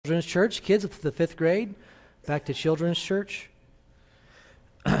children's church. Kids up to the 5th grade, back to children's church.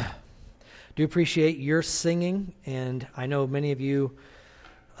 Do appreciate your singing, and I know many of you,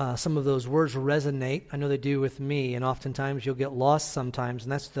 some of those words resonate. I know they do with me, and oftentimes you'll get lost sometimes,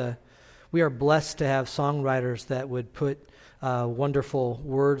 and we are blessed to have songwriters that would put wonderful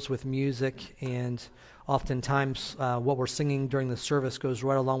words with music, and oftentimes what we're singing during the service goes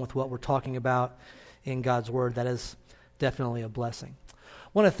right along with what we're talking about in God's Word. That is definitely a blessing.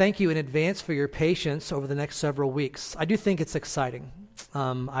 I want to thank you in advance for your patience over the next several weeks. I do think it's exciting.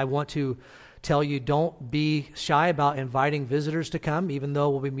 I want to tell you, don't be shy about inviting visitors to come, even though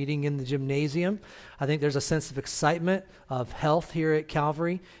we'll be meeting in the gymnasium. I think there's a sense of excitement, of health here at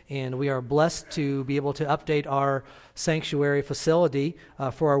Calvary, and we are blessed to be able to update our sanctuary facility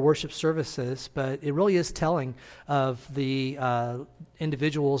for our worship services. But it really is telling of the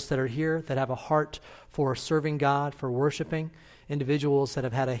individuals that are here that have a heart for serving God, for worshiping, individuals that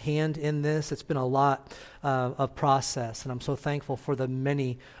have had a hand in this. It's been a lot of process, and I'm so thankful for the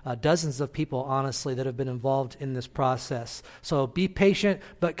many dozens of people, honestly, that have been involved in this process. So be patient,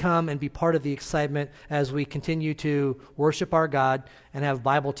 but come and be part of the excitement as we continue to worship our God and have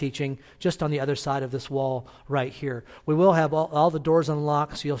Bible teaching just on the other side of this wall right here. We will have all the doors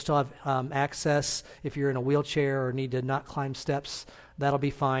unlocked, so you'll still have access if you're in a wheelchair or need to not climb steps. That'll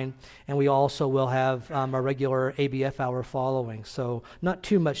be fine. And we also will have our regular ABF hour following. So not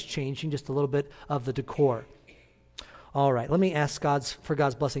too much changing, just a little bit of the decor. All right, let me ask for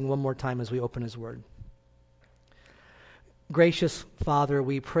God's blessing one more time as we open His Word. Gracious Father,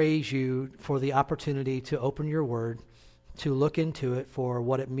 we praise you for the opportunity to open your Word, to look into it for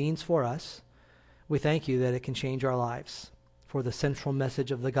what it means for us. We thank you that it can change our lives, for the central message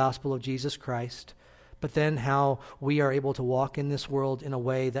of the gospel of Jesus Christ, but then how we are able to walk in this world in a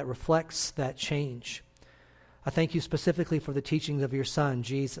way that reflects that change. I thank you specifically for the teachings of your Son,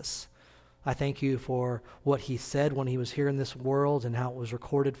 Jesus. I thank you for what he said when he was here in this world and how it was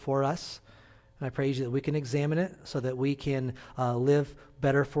recorded for us. And I praise you that we can examine it so that we can live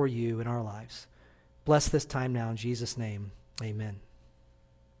better for you in our lives. Bless this time now in Jesus' name. Amen.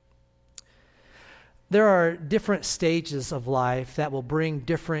 There are different stages of life that will bring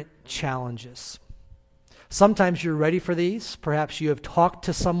different challenges. Sometimes you're ready for these. Perhaps you have talked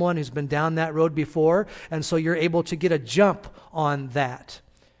to someone who's been down that road before, and so you're able to get a jump on that.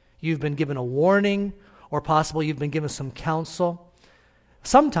 You've been given a warning, or possibly you've been given some counsel.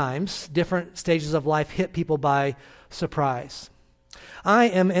 Sometimes different stages of life hit people by surprise. I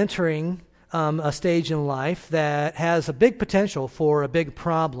am entering a stage in life that has a big potential for a big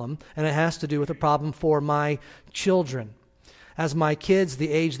problem, and it has to do with a problem for my children. As my kids, the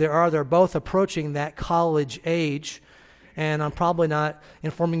age they're both approaching that college age, and I'm probably not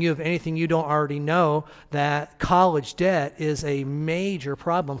informing you of anything you don't already know, that college debt is a major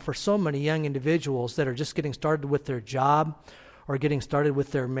problem for so many young individuals that are just getting started with their job or getting started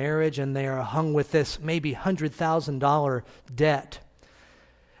with their marriage, and they are hung with this maybe $100,000 debt.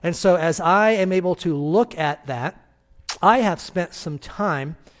 And so as I am able to look at that, I have spent some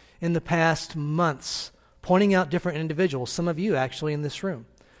time in the past months pointing out different individuals, some of you actually in this room,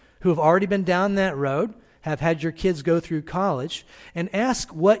 who have already been down that road, have had your kids go through college, and ask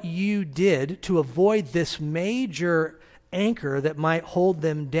what you did to avoid this major anchor that might hold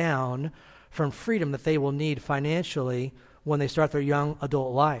them down from freedom that they will need financially when they start their young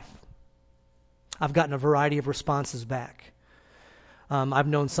adult life. I've gotten a variety of responses back. I've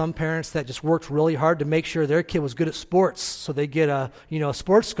known some parents that just worked really hard to make sure their kid was good at sports, so they get a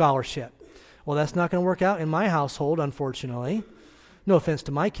sports scholarship. Well, that's not going to work out in my household, unfortunately. No offense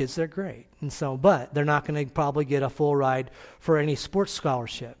to my kids, they're great. But they're not going to probably get a full ride for any sports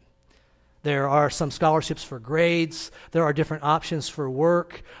scholarship. There are some scholarships for grades. There are different options for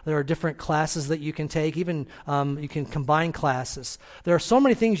work. There are different classes that you can take. Even you can combine classes. There are so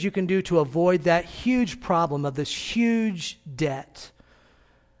many things you can do to avoid that huge problem of this huge debt.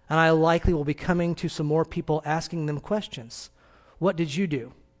 And I likely will be coming to some more people asking them questions. What did you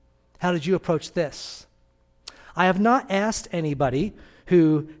do? How did you approach this? I have not asked anybody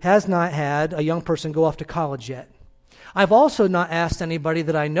who has not had a young person go off to college yet. I've also not asked anybody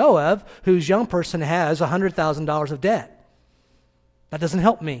that I know of whose young person has $100,000 of debt. That doesn't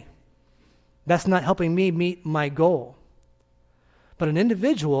help me. That's not helping me meet my goal. But an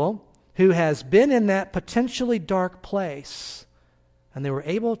individual who has been in that potentially dark place, and they were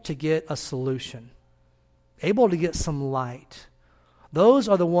able to get a solution, able to get some light, those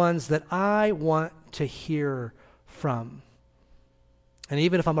are the ones that I want to hear from. And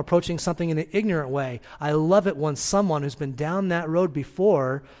even if I'm approaching something in an ignorant way, I love it when someone who's been down that road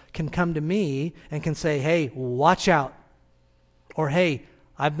before can come to me and can say, hey, watch out. Or, hey,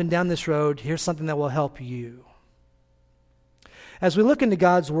 I've been down this road. Here's something that will help you. As we look into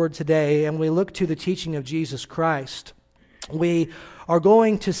God's Word today and we look to the teaching of Jesus Christ, we are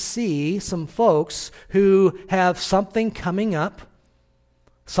going to see some folks who have something coming up,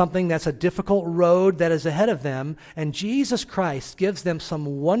 something that's a difficult road that is ahead of them, and Jesus Christ gives them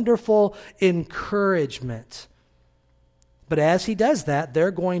some wonderful encouragement. But as he does that, they're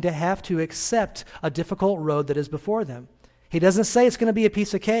going to have to accept a difficult road that is before them. He doesn't say it's going to be a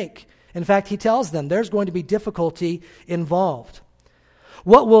piece of cake. In fact, he tells them there's going to be difficulty involved.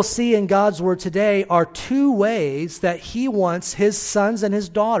 What we'll see in God's Word today are two ways that he wants his sons and his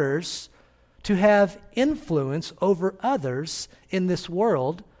daughters to have influence over others in this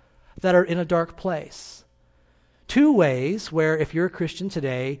world that are in a dark place. Two ways where, if you're a Christian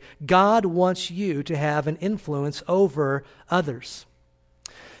today, God wants you to have an influence over others.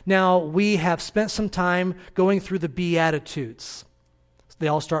 Now, we have spent some time going through the Beatitudes. They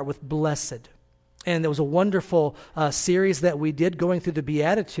all start with blessed. And there was a wonderful series that we did going through the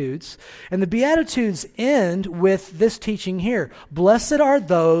Beatitudes. And the Beatitudes end with this teaching here. Blessed are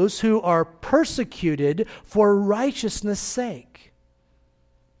those who are persecuted for righteousness' sake.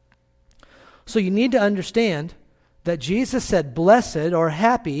 So you need to understand that Jesus said blessed or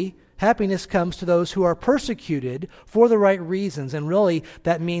happy. Happiness comes to those who are persecuted for the right reasons. And really,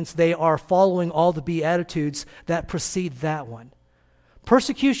 that means they are following all the Beatitudes that precede that one.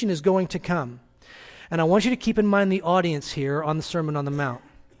 Persecution is going to come. And I want you to keep in mind the audience here on the Sermon on the Mount.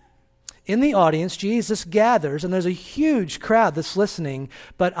 In the audience, Jesus gathers, and there's a huge crowd that's listening,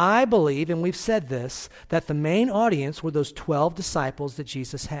 but I believe, and we've said this, that the main audience were those 12 disciples that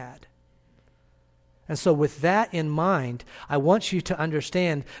Jesus had. And so with that in mind, I want you to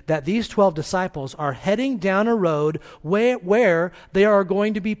understand that these 12 disciples are heading down a road where they are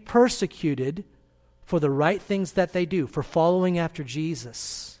going to be persecuted for the right things that they do, for following after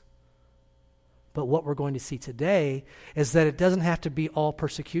Jesus. But what we're going to see today is that it doesn't have to be all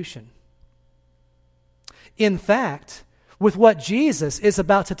persecution. In fact, with what Jesus is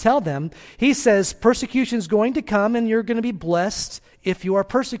about to tell them, he says persecution is going to come and you're going to be blessed if you are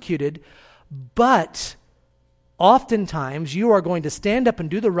persecuted, but oftentimes you are going to stand up and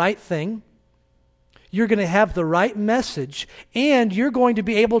do the right thing. You're going to have the right message, and you're going to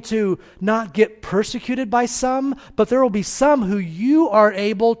be able to not get persecuted by some, but there will be some who you are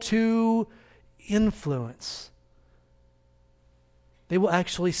able to influence. They will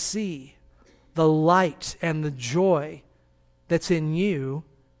actually see the light and the joy that's in you,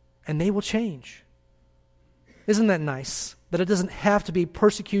 and they will change. Isn't that nice? That it doesn't have to be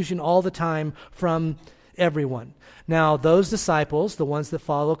persecution all the time from everyone. Now, those disciples, the ones that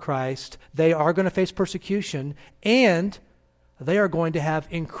follow Christ, they are going to face persecution, and they are going to have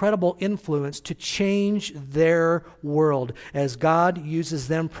incredible influence to change their world as God uses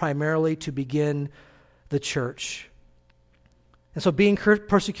them primarily to begin the church. And so being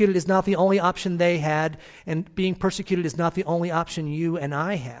persecuted is not the only option they had, and being persecuted is not the only option you and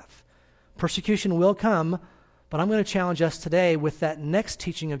I have. Persecution will come, but I'm going to challenge us today with that next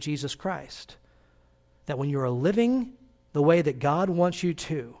teaching of Jesus Christ, that when you are living the way that God wants you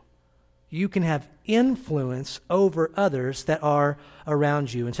to, you can have influence over others that are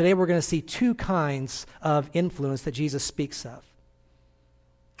around you. And today we're going to see two kinds of influence that Jesus speaks of.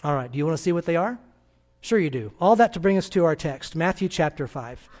 All right, do you want to see what they are? Sure you do. All that to bring us to our text, Matthew chapter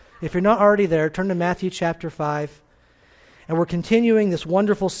 5. If you're not already there, turn to Matthew chapter 5. And we're continuing this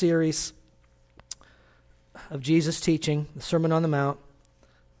wonderful series of Jesus teaching, the Sermon on the Mount.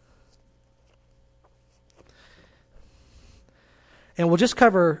 And we'll just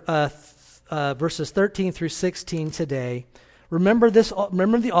cover verses 13 through 16 today. Remember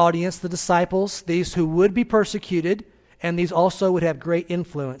the audience, the disciples, these who would be persecuted, and these also would have great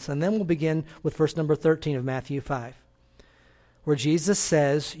influence. And then we'll begin with verse number 13 of Matthew 5, where Jesus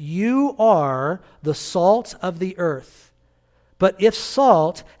says, "You are the salt of the earth. But if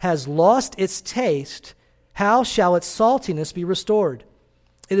salt has lost its taste, how shall its saltiness be restored?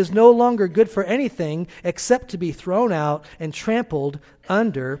 It is no longer good for anything except to be thrown out and trampled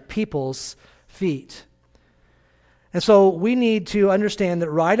under people's feet." And so we need to understand that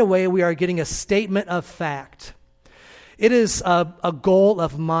right away we are getting a statement of fact. It is a goal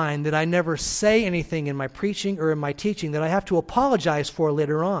of mine that I never say anything in my preaching or in my teaching that I have to apologize for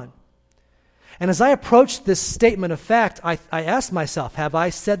later on. And as I approach this statement of fact, I ask myself, have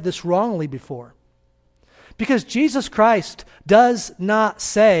I said this wrongly before? Because Jesus Christ does not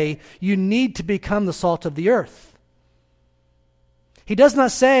say you need to become the salt of the earth. He does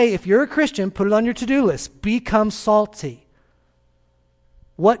not say, if you're a Christian, put it on your to-do list, become salty.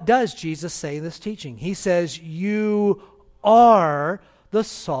 What does Jesus say in this teaching? He says, you are the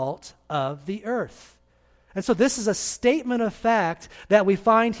salt of the earth. And so this is a statement of fact that we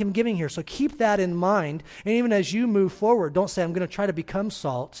find him giving here. So keep that in mind. And even as you move forward, don't say, I'm going to try to become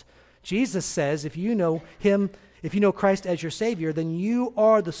salt. Jesus says, if you know him, if you know Christ as your Savior, then you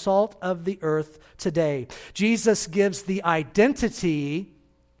are the salt of the earth today. Jesus gives the identity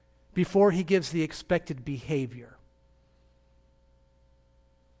before he gives the expected behavior.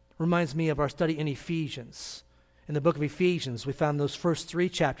 Reminds me of our study in Ephesians. In the book of Ephesians, we found those first 3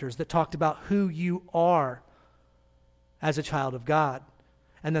 chapters that talked about who you are as a child of God.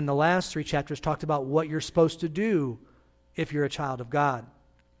 And then the last 3 chapters talked about what you're supposed to do if you're a child of God.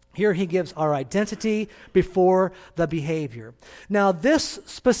 Here he gives our identity before the behavior. Now, this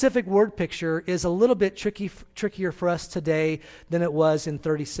specific word picture is a little bit trickier for us today than it was in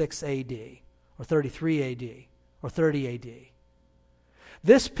 36 AD, or 33 AD, or 30 AD.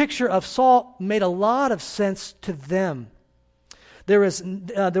 This picture of salt made a lot of sense to them. There was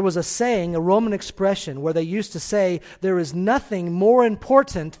a saying, a Roman expression, where they used to say, there is nothing more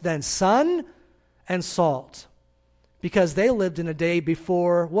important than sun and salt. Because they lived in a day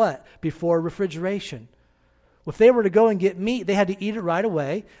before what? Before refrigeration. If they were to go and get meat, they had to eat it right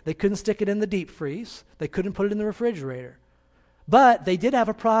away. They couldn't stick it in the deep freeze. They couldn't put it in the refrigerator. But they did have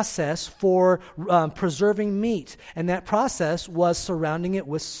a process for preserving meat, and that process was surrounding it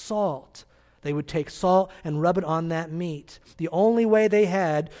with salt. They would take salt and rub it on that meat. The only way they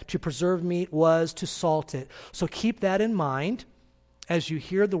had to preserve meat was to salt it. So keep that in mind as you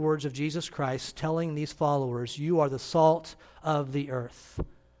hear the words of Jesus Christ telling these followers, you are the salt of the earth.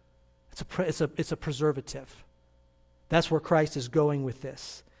 It's a preservative. That's where Christ is going with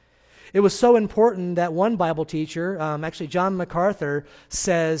this. It was so important that one Bible teacher, actually John MacArthur,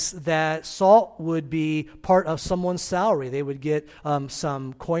 says that salt would be part of someone's salary. They would get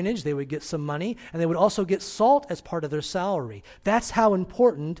some coinage, they would get some money, and they would also get salt as part of their salary. That's how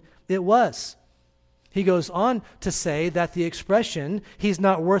important it was. He goes on to say that the expression, he's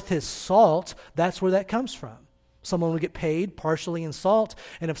not worth his salt, that's where that comes from. Someone would get paid partially in salt,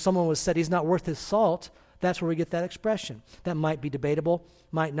 and if someone was said he's not worth his salt, that's where we get that expression. That might be debatable,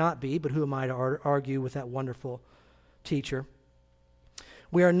 might not be, but who am I to argue with that wonderful teacher?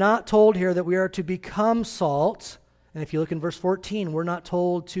 We are not told here that we are to become salt, and if you look in verse 14, we're not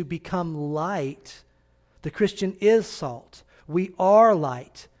told to become light. The Christian is salt. We are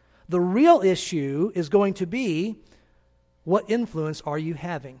light. The real issue is going to be, what influence are you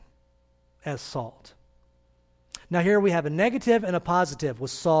having as salt? Now here we have a negative and a positive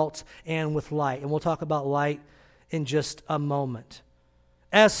with salt and with light, and we'll talk about light in just a moment.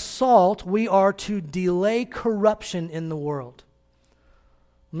 As salt, we are to delay corruption in the world.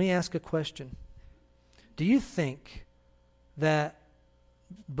 Let me ask a question. Do you think that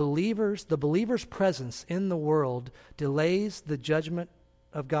the believer's presence in the world delays the judgment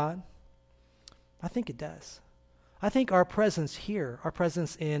of God? I think it does. I think our presence here, our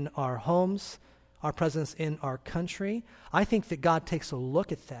presence in our homes, our presence in our country, I think that God takes a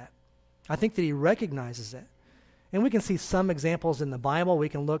look at that. I think that he recognizes it. And we can see some examples in the Bible. We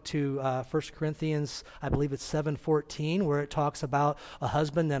can look to 1 Corinthians, I believe it's 7:14, where it talks about a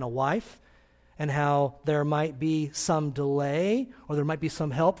husband and a wife and how there might be some delay or there might be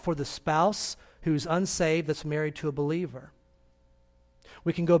some help for the spouse who's unsaved that's married to a believer.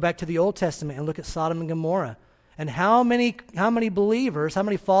 We can go back to the Old Testament and look at Sodom and Gomorrah. And how many believers, how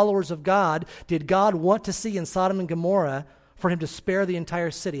many followers of God did God want to see in Sodom and Gomorrah for him to spare the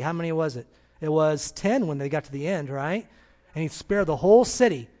entire city? How many was it? It was 10 when they got to the end, right? And he'd spare the whole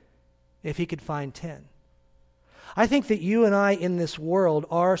city if he could find 10. I think that you and I in this world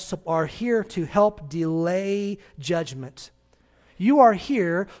are here to help delay judgment. You are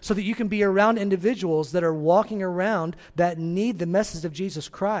here so that you can be around individuals that are walking around that need the message of Jesus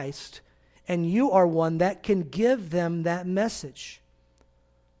Christ, and you are one that can give them that message.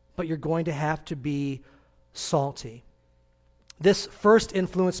 But you're going to have to be salty. This first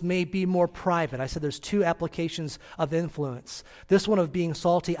influence may be more private. I said there's 2 applications of influence. This one of being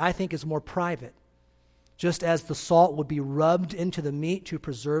salty, I think, is more private. Just as the salt would be rubbed into the meat to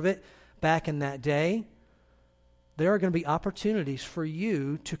preserve it back in that day, there are going to be opportunities for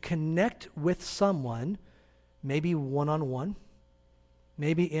you to connect with someone, maybe one-on-one,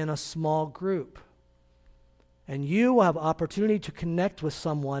 maybe in a small group. And you will have opportunity to connect with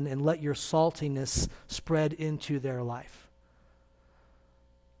someone and let your saltiness spread into their life.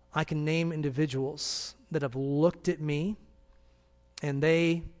 I can name individuals that have looked at me and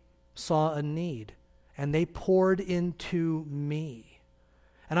they saw a need and they poured into me.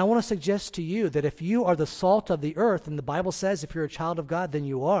 And I want to suggest to you that if you are the salt of the earth, and the Bible says if you're a child of God, then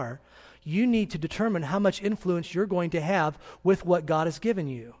you are you need to determine how much influence you're going to have with what God has given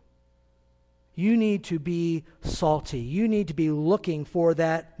you. You need to be salty. You need to be looking for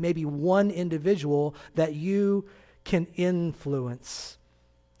that maybe one individual that you can influence.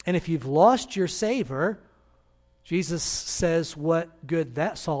 And if you've lost your savor, Jesus says what good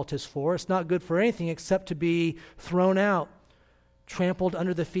that salt is for. It's not good for anything except to be thrown out, trampled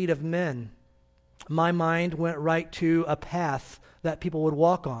under the feet of men. My mind went right to a path that people would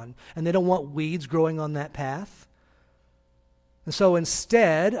walk on, and they don't want weeds growing on that path. And so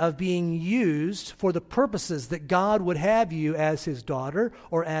instead of being used for the purposes that God would have you as his daughter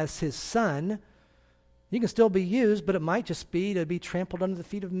or as his son, you can still be used, but it might just be to be trampled under the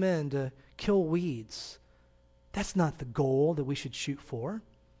feet of men, to kill weeds. That's not the goal that we should shoot for.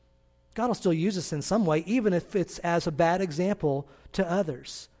 God will still use us in some way, even if it's as a bad example to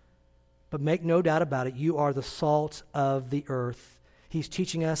others. But make no doubt about it, you are the salt of the earth. He's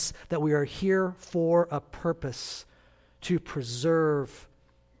teaching us that we are here for a purpose, to preserve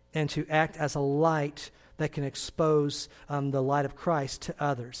and to act as a light that can expose the light of Christ to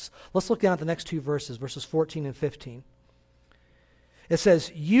others. Let's look down at the next two verses, verses 14 and 15. It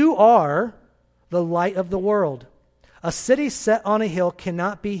says, "You are the light of the world. A city set on a hill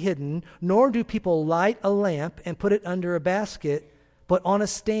cannot be hidden, nor do people light a lamp and put it under a basket, but on a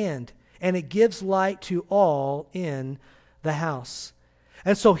stand, and it gives light to all in the house."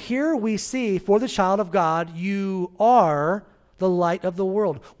 And so here we see, for the child of God, you are the light of the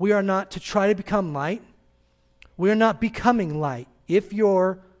world. We are not to try to become light. We are not becoming light. If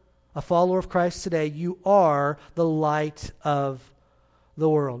you're a follower of Christ today, you are the light of the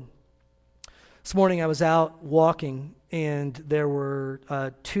world. This morning I was out walking, and there were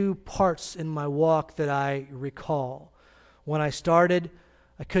two parts in my walk that I recall. When I started,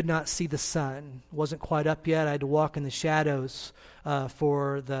 I could not see the sun. It wasn't quite up yet. I had to walk in the shadows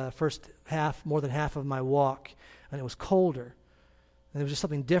for the first half, more than half of my walk, and it was colder. And there was just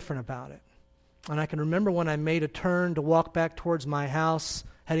something different about it. And I can remember when I made a turn to walk back towards my house,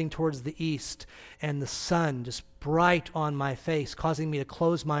 heading towards the east, and the sun just bright on my face, causing me to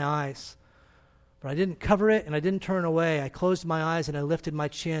close my eyes. But I didn't cover it, and I didn't turn away. I closed my eyes, and I lifted my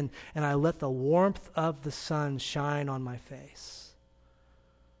chin, and I let the warmth of the sun shine on my face.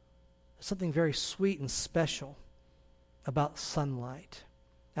 Something very sweet and special about sunlight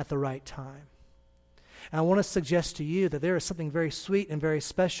at the right time. And I want to suggest to you that there is something very sweet and very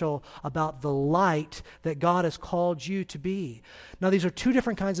special about the light that God has called you to be. Now, these are two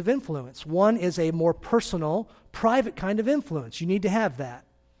different kinds of influence. One is a more personal, private kind of influence. You need to have that.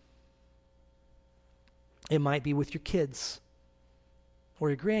 It might be with your kids or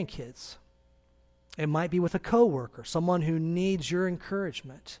your grandkids. It might be with a coworker, someone who needs your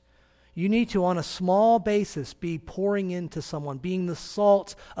encouragement. You need to, on a small basis, be pouring into someone, being the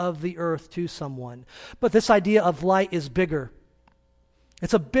salt of the earth to someone. But this idea of light is bigger.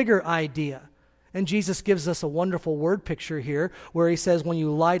 It's a bigger idea. And Jesus gives us a wonderful word picture here where he says when you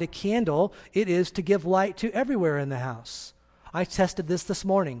light a candle, it is to give light to everywhere in the house. I tested this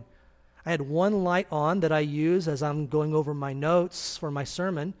morning. I had one light on that I use as I'm going over my notes for my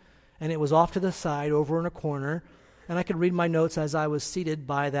sermon, and it was off to the side over in a corner, and I could read my notes as I was seated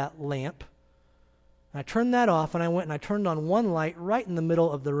by that lamp. And I turned that off, and I went and I turned on one light right in the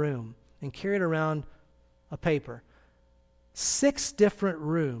middle of the room and carried around a paper. 6 different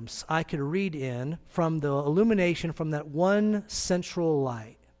rooms I could read in from the illumination from that one central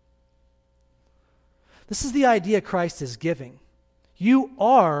light. This is the idea Christ is giving. You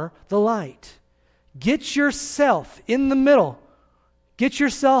are the light. Get yourself in the middle. Get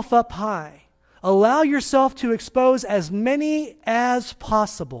yourself up high. Allow yourself to expose as many as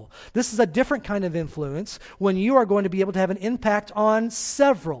possible. This is a different kind of influence when you are going to be able to have an impact on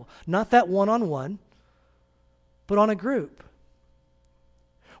several, not that one-on-one, but on a group.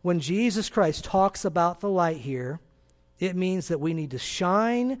 When Jesus Christ talks about the light here, it means that we need to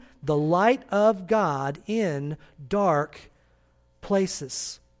shine the light of God in dark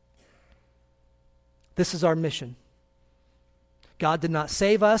places. This is our mission. God did not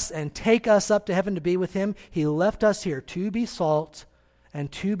save us and take us up to heaven to be with him. He left us here to be salt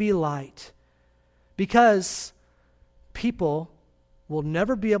and to be light, because people will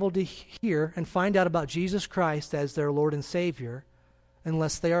never be able to hear and find out about Jesus Christ as their Lord and Savior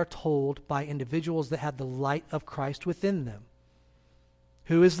unless they are told by individuals that have the light of Christ within them.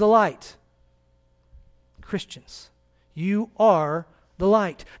 Who is the light? Christians. You are the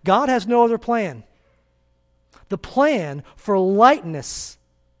light. God has no other plan. The plan for lightness,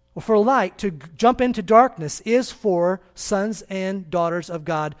 or for light to jump into darkness, is for sons and daughters of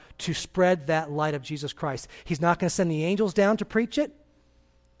God to spread that light of Jesus Christ. He's not going to send the angels down to preach it.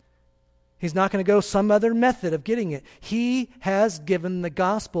 He's not going to go some other method of getting it. He has given the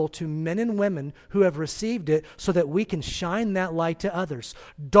gospel to men and women who have received it so that we can shine that light to others.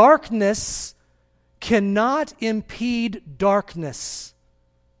 Darkness cannot impede darkness.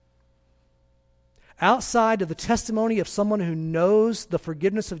 Outside of the testimony of someone who knows the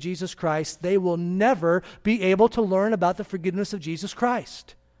forgiveness of Jesus Christ, they will never be able to learn about the forgiveness of Jesus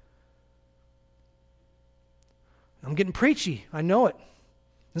Christ. I'm getting preachy. I know it.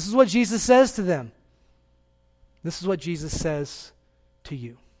 This is what Jesus says to them. This is what Jesus says to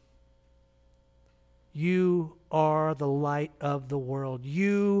you. You are the light of the world.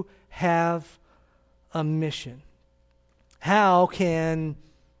 You have a mission. How can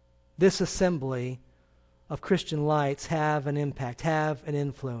this assembly of Christian lights have an impact, have an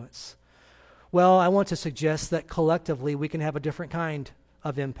influence? Well, I want to suggest that collectively we can have a different kind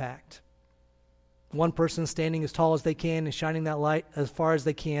of impact. One person standing as tall as they can and shining that light as far as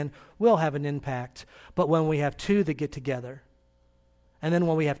they can will have an impact. But when we have 2 that get together, and then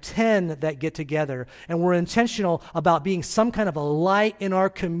when we have 10 that get together, and we're intentional about being some kind of a light in our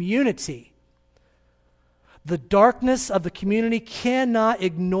community, the darkness of the community cannot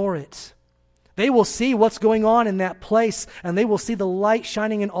ignore it. They will see what's going on in that place, and they will see the light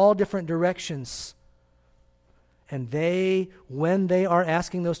shining in all different directions. And when they are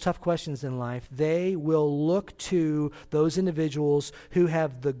asking those tough questions in life, they will look to those individuals who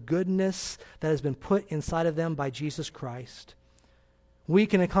have the goodness that has been put inside of them by Jesus Christ. We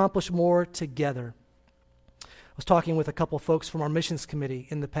can accomplish more together. I was talking with a couple folks from our missions committee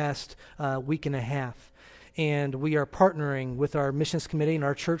in the past week and a half. And we are partnering with our missions committee and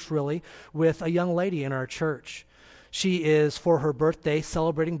our church, really, with a young lady in our church. She is, for her birthday,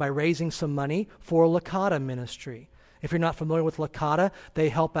 celebrating by raising some money for Lakota Ministry. If you're not familiar with Lakota, they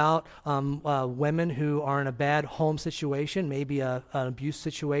help out women who are in a bad home situation, maybe an abuse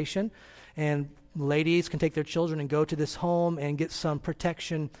situation. And ladies can take their children and go to this home and get some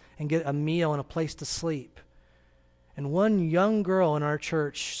protection and get a meal and a place to sleep. And one young girl in our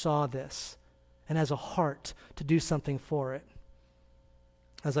church saw this and has a heart to do something for it.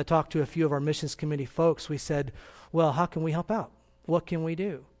 As I talked to a few of our missions committee folks, we said, well, how can we help out? What can we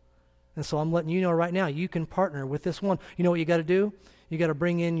do? And so I'm letting you know right now, you can partner with this one. You know what you got to do? You got to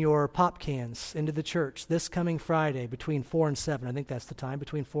bring in your pop cans into the church this coming Friday between 4 and 7. I think that's the time,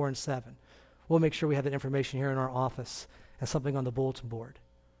 between 4 and 7. We'll make sure we have that information here in our office and something on the bulletin board.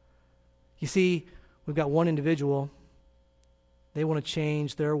 You see, we've got one individual. They want to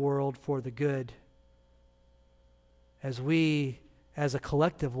change their world for the good. As we, as a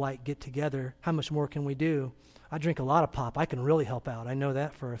collective light, get together, how much more can we do? I drink a lot of pop. I can really help out. I know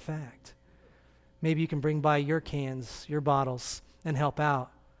that for a fact. Maybe you can bring by your cans, your bottles, and help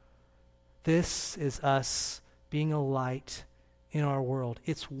out. This is us being a light in our world.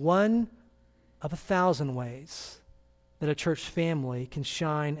 It's one of 1,000 ways that a church family can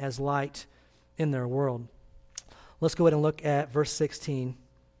shine as light in their world. Let's go ahead and look at verse 16,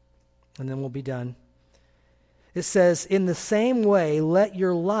 and then we'll be done. It says, in the same way, let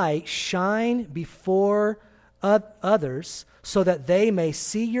your light shine before others so that they may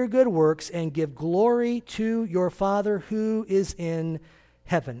see your good works and give glory to your Father who is in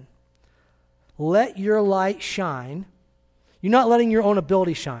heaven. Let your light shine. You're not letting your own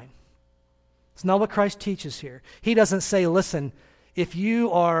ability shine. It's not what Christ teaches here. He doesn't say, listen, if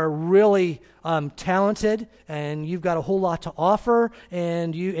you are really talented and you've got a whole lot to offer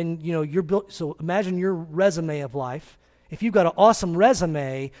and you're built, so imagine your resume of life. If you've got an awesome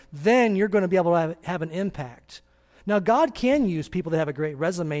resume, then you're going to be able to have an impact. Now, God can use people that have a great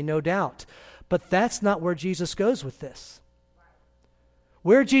resume, no doubt, but that's not where Jesus goes with this.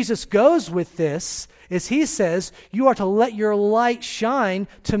 Where Jesus goes with this is he says, you are to let your light shine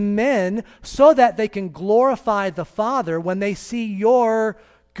to men so that they can glorify the Father when they see your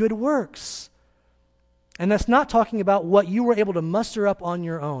good works. And that's not talking about what you were able to muster up on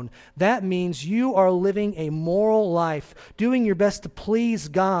your own. That means you are living a moral life, doing your best to please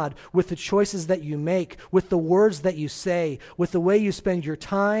God with the choices that you make, with the words that you say, with the way you spend your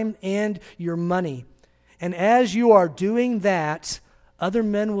time and your money. And as you are doing that, other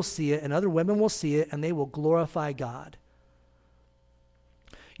men will see it and other women will see it, and they will glorify God.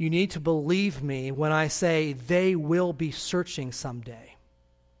 You need to believe me when I say they will be searching someday.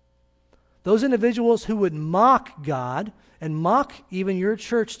 Those individuals who would mock God and mock even your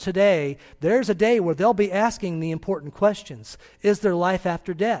church today, there's a day where they'll be asking the important questions. Is there life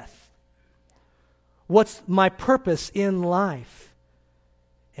after death? What's my purpose in life?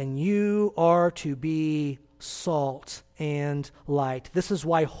 And you are to be salt and light. This is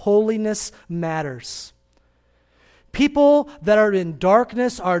why holiness matters. People that are in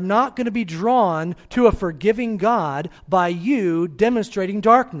darkness are not going to be drawn to a forgiving God by you demonstrating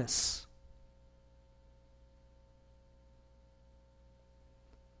darkness.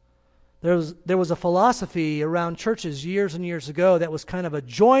 There was a philosophy around churches years and years ago that was kind of a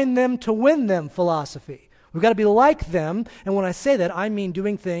join them to win them philosophy. We've got to be like them, and when I say that, I mean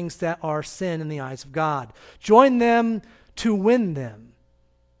doing things that are sin in the eyes of God. Join them to win them,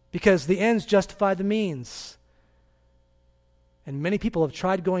 because the ends justify the means. And many people have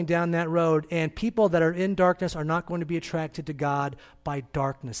tried going down that road, and people that are in darkness are not going to be attracted to God by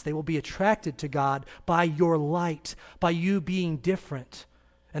darkness. They will be attracted to God by your light, by you being different.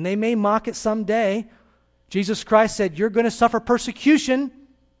 And they may mock it someday. Jesus Christ said, you're going to suffer persecution.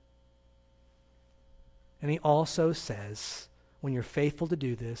 And he also says, when you're faithful to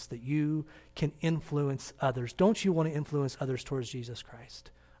do this, that you can influence others. Don't you want to influence others towards Jesus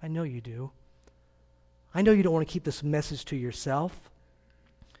Christ? I know you do. I know you don't want to keep this message to yourself.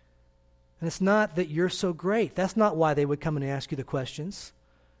 And it's not that you're so great. That's not why they would come and ask you the questions.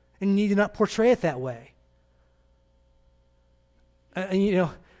 And you need to not portray it that way. And you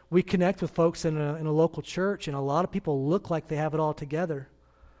know, we connect with folks in a local church, and a lot of people look like they have it all together.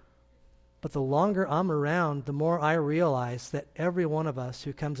 But the longer I'm around, the more I realize that every one of us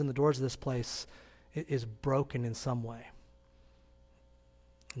who comes in the doors of this place is broken in some way.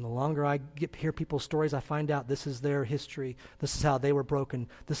 And the longer I get to hear people's stories, I find out this is their history. This is how they were broken.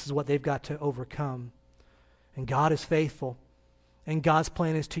 This is what they've got to overcome. And God is faithful. And God's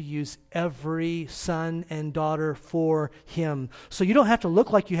plan is to use every son and daughter for him. So you don't have to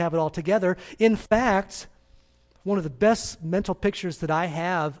look like you have it all together. In fact, one of the best mental pictures that I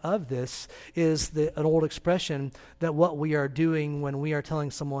have of this is an old expression that what we are doing when we are telling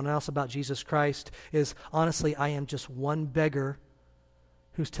someone else about Jesus Christ is, honestly, I am just one beggar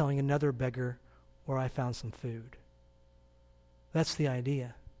who's telling another beggar where I found some food. That's the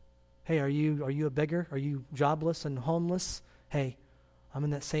idea. Hey, are you a beggar? Are you jobless and homeless? Hey, I'm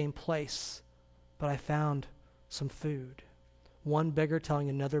in that same place, but I found some food. One beggar telling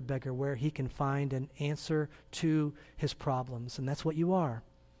another beggar where he can find an answer to his problems. And that's what you are.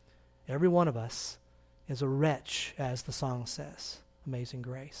 Every one of us is a wretch, as the song says. Amazing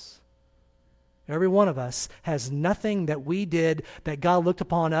Grace. Every one of us has nothing that we did that God looked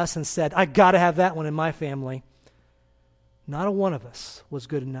upon us and said, I got to have that one in my family. Not a one of us was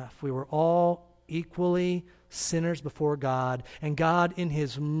good enough. We were all equally sinners before God, and God in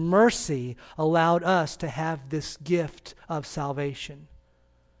his mercy allowed us to have this gift of salvation.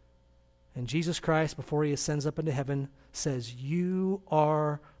 And Jesus Christ, before he ascends up into heaven, says, you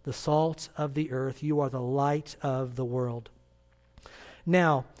are the salt of the earth. You are the light of the world.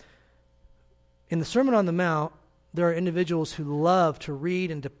 Now, in the Sermon on the Mount, there are individuals who love to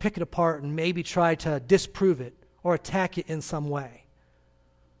read and to pick it apart and maybe try to disprove it or attack it in some way.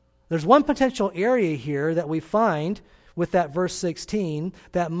 There's one potential area here that we find with that verse 16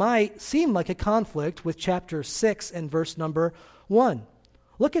 that might seem like a conflict with chapter 6 and verse number 1.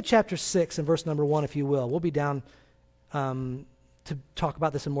 Look at chapter 6 and verse number 1, if you will. We'll be down to talk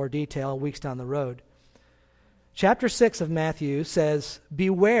about this in more detail weeks down the road. Chapter 6 of Matthew says,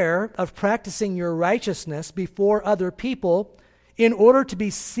 beware of practicing your righteousness before other people in order to be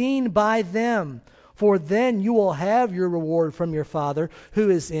seen by them, for then you will have your reward from your Father who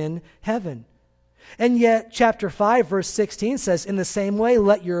is in heaven. And yet, chapter 5, verse 16 says, in the same way,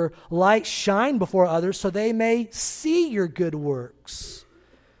 let your light shine before others so they may see your good works.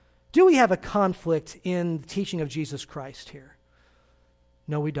 Do we have a conflict in the teaching of Jesus Christ here?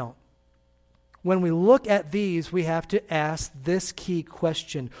 No, we don't. When we look at these, we have to ask this key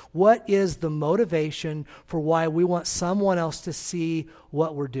question. What is the motivation for why we want someone else to see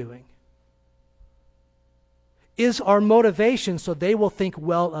what we're doing? Is our motivation so they will think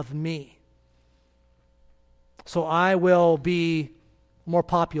well of me? So I will be a more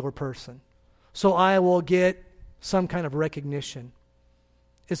popular person. So I will get some kind of recognition.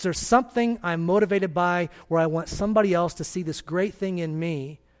 Is there something I'm motivated by where I want somebody else to see this great thing in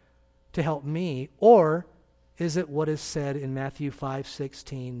me to help me? Or is it what is said in Matthew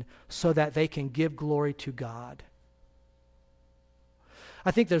 5:16, so that they can give glory to God?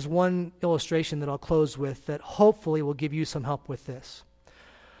 I think there's one illustration that I'll close with that hopefully will give you some help with this.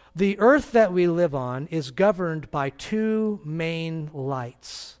 The earth that we live on is governed by two main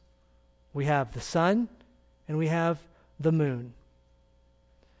lights. We have the sun and we have the moon.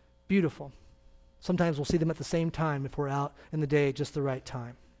 Beautiful. Sometimes we'll see them at the same time if we're out in the day at just the right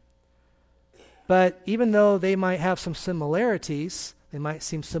time. But even though they might have some similarities, they might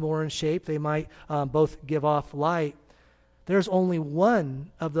seem similar in shape, they might both give off light, there's only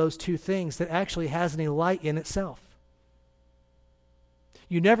one of those two things that actually has any light in itself.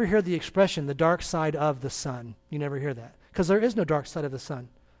 You never hear the expression, the dark side of the sun. You never hear that, because there is no dark side of the sun.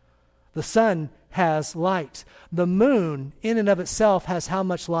 The sun has light. The moon, in and of itself, has how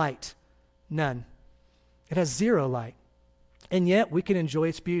much light? None. It has zero light. And yet, we can enjoy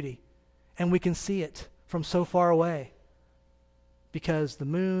its beauty, and we can see it from so far away, because the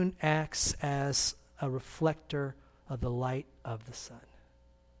moon acts as a reflector of the light of the sun.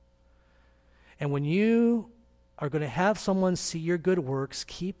 And when you are going to have someone see your good works,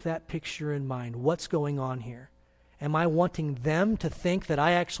 keep that picture in mind. What's going on here? Am I wanting them to think that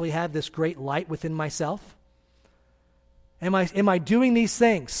I actually have this great light within myself? Am I doing these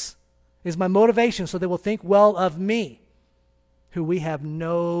things? Is my motivation so they will think well of me, who we have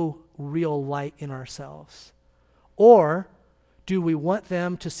no real light in ourselves? Or do we want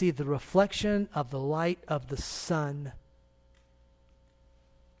them to see the reflection of the light of the sun?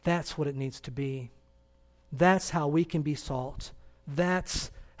 That's what it needs to be. That's how we can be salt. That's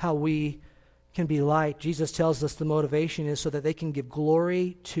how we can be light. Jesus tells us the motivation is so that they can give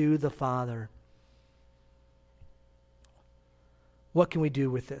glory to the Father. What can we do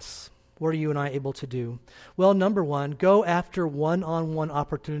with this? What are you and I able to do? Well, number one, go after one-on-one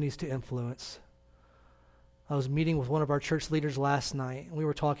opportunities to influence. I was meeting with one of our church leaders last night, and we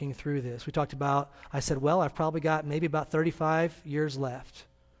were talking through this. We talked about, I said, well, I've probably got maybe about 35 years left.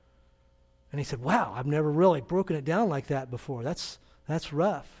 And he said, wow, I've never really broken it down like that before. That's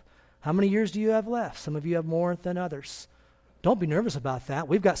rough. How many years do you have left? Some of you have more than others. Don't be nervous about that.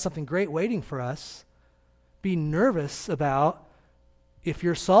 We've got something great waiting for us. Be nervous about if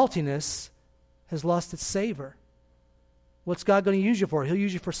your saltiness has lost its savor. What's God going to use you for? He'll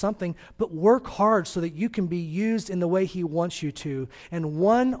use you for something, but work hard so that you can be used in the way He wants you to. And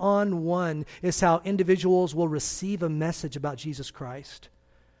one-on-one is how individuals will receive a message about Jesus Christ.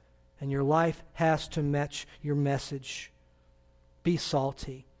 And your life has to match your message. Be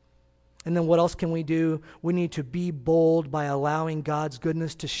salty. And then what else can we do? We need to be bold by allowing God's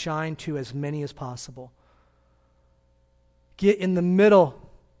goodness to shine to as many as possible. Get in the middle.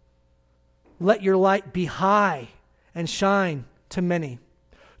 Let your light be high and shine to many.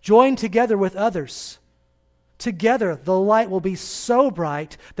 Join together with others. Together, the light will be so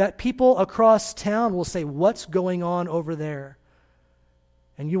bright that people across town will say, what's going on over there?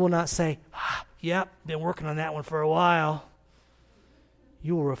 And you will not say, yep, been working on that one for a while.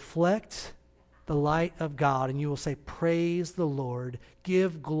 You will reflect the light of God, and you will say, praise the Lord,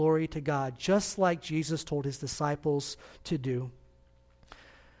 give glory to God, just like Jesus told His disciples to do.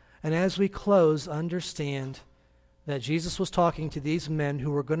 And as we close, understand that Jesus was talking to these men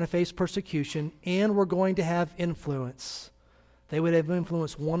who were going to face persecution and were going to have influence. They would have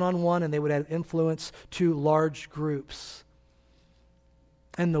influence one-on-one, and they would have influence to large groups.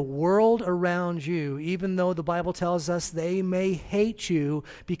 And the world around you, even though the Bible tells us they may hate you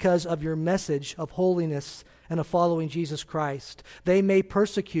because of your message of holiness and of following Jesus Christ, they may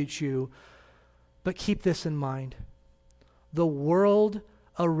persecute you, but keep this in mind. The world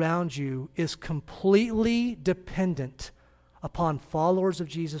around you is completely dependent upon followers of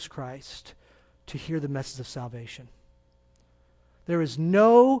Jesus Christ to hear the message of salvation. There is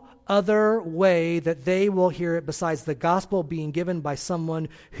no other way that they will hear it besides the gospel being given by someone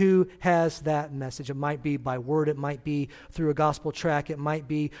who has that message. It might be by word, it might be through a gospel tract, it might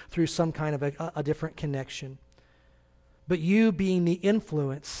be through some kind of a different connection. But you being the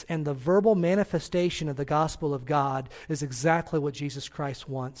influence and the verbal manifestation of the gospel of God is exactly what Jesus Christ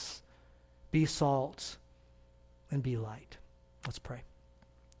wants. Be salt and be light. Let's pray.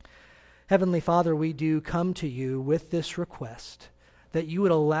 Heavenly Father, we do come to you with this request that you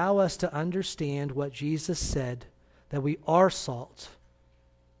would allow us to understand what Jesus said, that we are salt.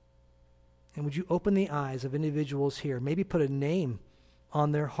 And would you open the eyes of individuals here, maybe put a name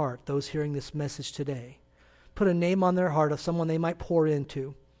on their heart, those hearing this message today. Put a name on their heart of someone they might pour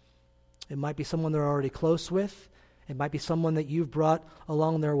into. It might be someone they're already close with. It might be someone that you've brought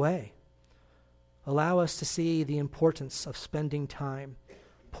along their way. Allow us to see the importance of spending time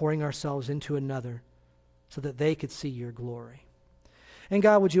pouring ourselves into another so that they could see your glory. And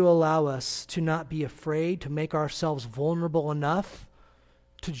God, would you allow us to not be afraid to make ourselves vulnerable enough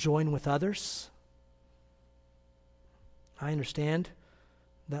to join with others? I understand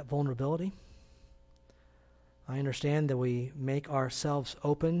that vulnerability. I understand that we make ourselves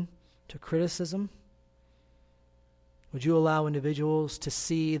open to criticism. Would you allow individuals to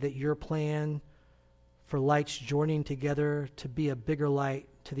see that your plan for lights joining together to be a bigger light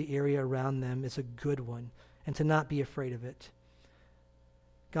to the area around them is a good one, and to not be afraid of it?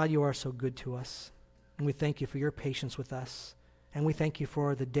 God, you are so good to us, and we thank you for your patience with us, and we thank you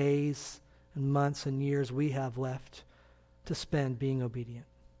for the days and months and years we have left to spend being obedient.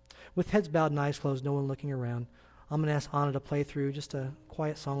 with heads bowed and eyes closed, no one looking around, I'm going to ask Anna to play through just a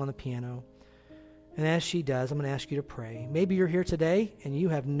quiet song on the piano. And as she does, I'm going to ask you to pray. Maybe you're here today and you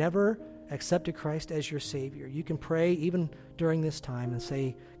have never accepted Christ as your Savior. You can pray even during this time and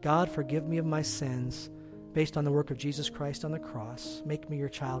say, God, forgive me of my sins based on the work of Jesus Christ on the cross. Make me your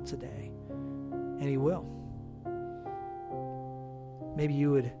child today. And He will. Maybe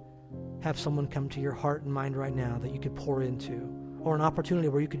you would have someone come to your heart and mind right now that you could pour into, or an opportunity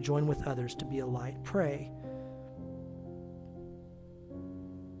where you could join with others to be a light. Pray.